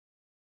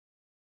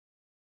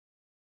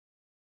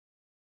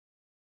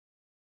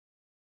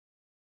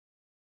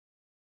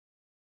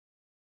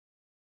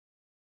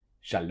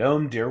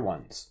Shalom, dear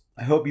ones.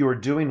 I hope you are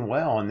doing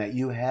well and that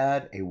you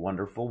had a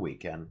wonderful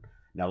weekend.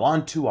 Now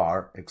on to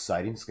our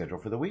exciting schedule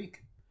for the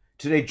week.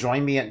 Today,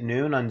 join me at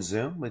noon on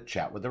Zoom with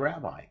Chat with the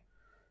Rabbi.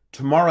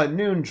 Tomorrow at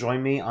noon,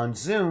 join me on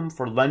Zoom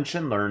for Lunch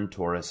and Learn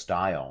Torah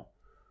Style.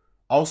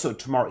 Also,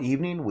 tomorrow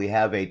evening, we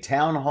have a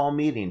town hall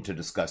meeting to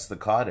discuss the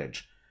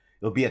Cottage.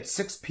 It'll be at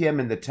 6 p.m.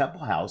 in the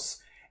Temple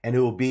House, and it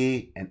will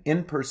be an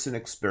in-person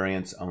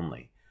experience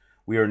only.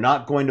 We are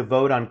not going to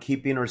vote on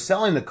keeping or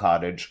selling the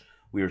Cottage.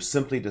 We are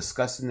simply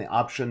discussing the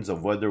options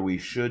of whether we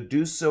should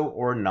do so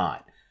or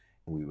not,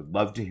 and we would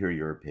love to hear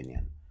your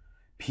opinion.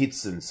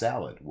 Pizza and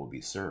salad will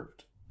be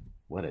served.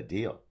 What a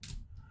deal.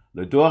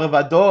 Le Dor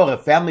Vador,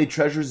 Family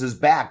Treasures is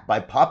back by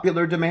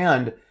popular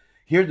demand.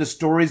 Hear the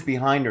stories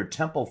behind your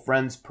temple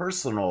friends'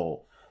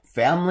 personal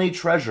family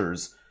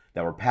treasures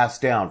that were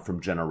passed down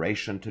from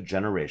generation to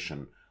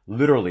generation,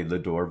 literally Le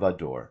Dor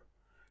Vador.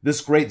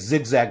 This great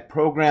zigzag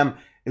program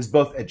is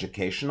both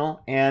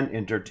educational and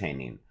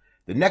entertaining.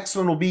 The next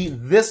one will be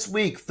this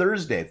week,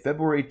 Thursday,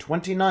 February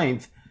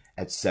 29th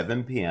at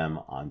 7 p.m.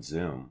 on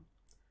Zoom.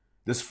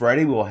 This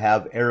Friday, we will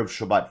have Erev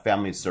Shabbat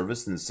family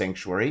service in the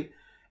sanctuary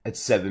at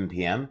 7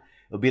 p.m.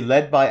 It will be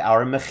led by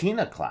our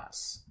Mechina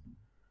class.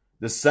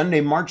 This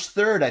Sunday, March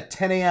 3rd at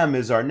 10 a.m.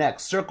 is our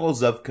next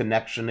Circles of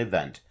Connection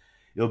event.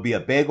 It will be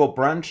a bagel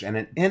brunch and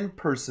an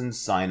in-person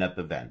sign-up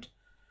event.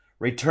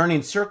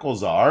 Returning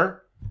circles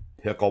are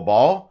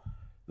pickleball,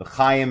 the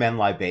Chaim and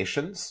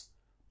libations,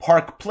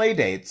 park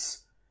playdates,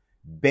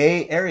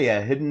 Bay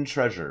Area hidden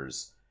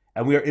treasures,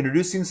 and we are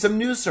introducing some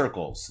new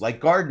circles like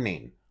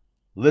gardening,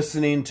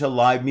 listening to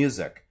live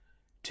music,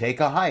 take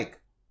a hike,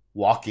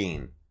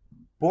 walking,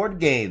 board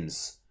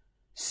games,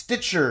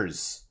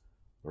 stitchers,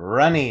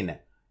 running,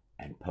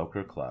 and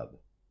poker club.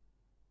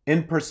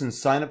 In-person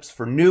signups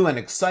for new and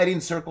exciting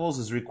circles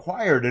is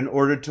required in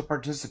order to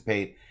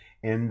participate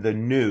in the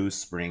new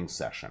spring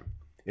session.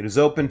 It is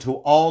open to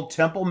all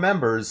temple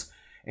members,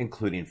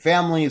 including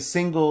families,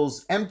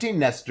 singles, empty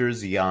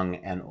nesters, young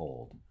and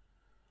old.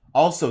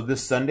 Also,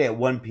 this Sunday at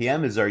 1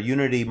 p.m. is our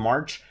Unity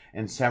March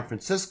in San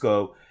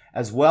Francisco,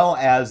 as well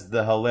as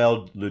the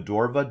Hallel Le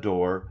Dor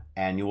Vador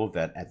annual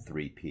event at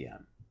 3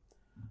 p.m.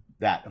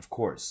 That, of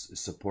course, is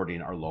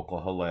supporting our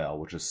local Hallel,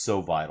 which is so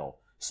vital,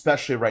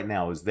 especially right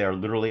now as they are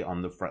literally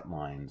on the front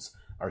lines,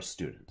 our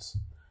students.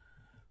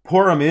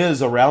 Purim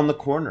is around the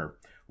corner.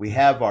 We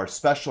have our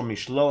special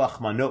Mishloach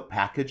Manot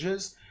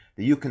packages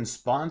that you can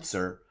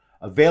sponsor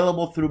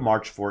available through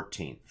March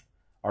 14th.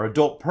 Our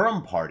adult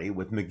Purim party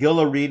with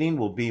Megillah reading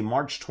will be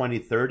March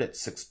 23rd at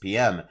 6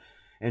 p.m.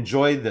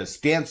 Enjoy this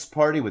dance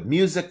party with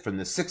music from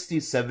the 60s,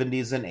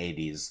 70s, and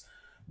 80s.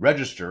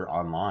 Register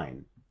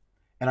online.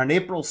 And on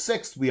April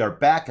 6th, we are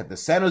back at the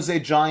San Jose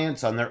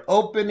Giants on their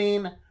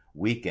opening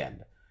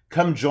weekend.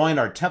 Come join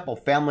our Temple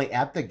family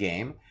at the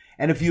game.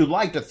 And if you'd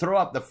like to throw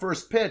up the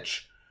first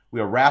pitch,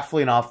 we are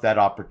raffling off that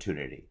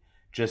opportunity.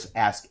 Just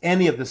ask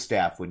any of the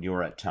staff when you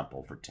are at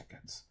Temple for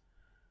tickets.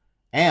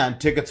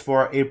 And tickets for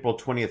our April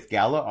 20th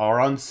Gala are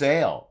on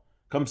sale.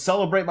 Come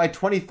celebrate my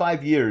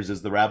 25 years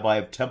as the Rabbi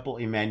of Temple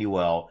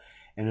Emanu-El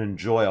and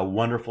enjoy a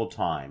wonderful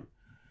time.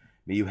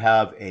 May you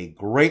have a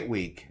great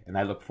week, and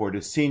I look forward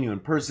to seeing you in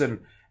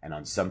person and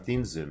on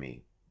something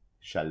Zoomy.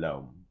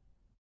 Shalom.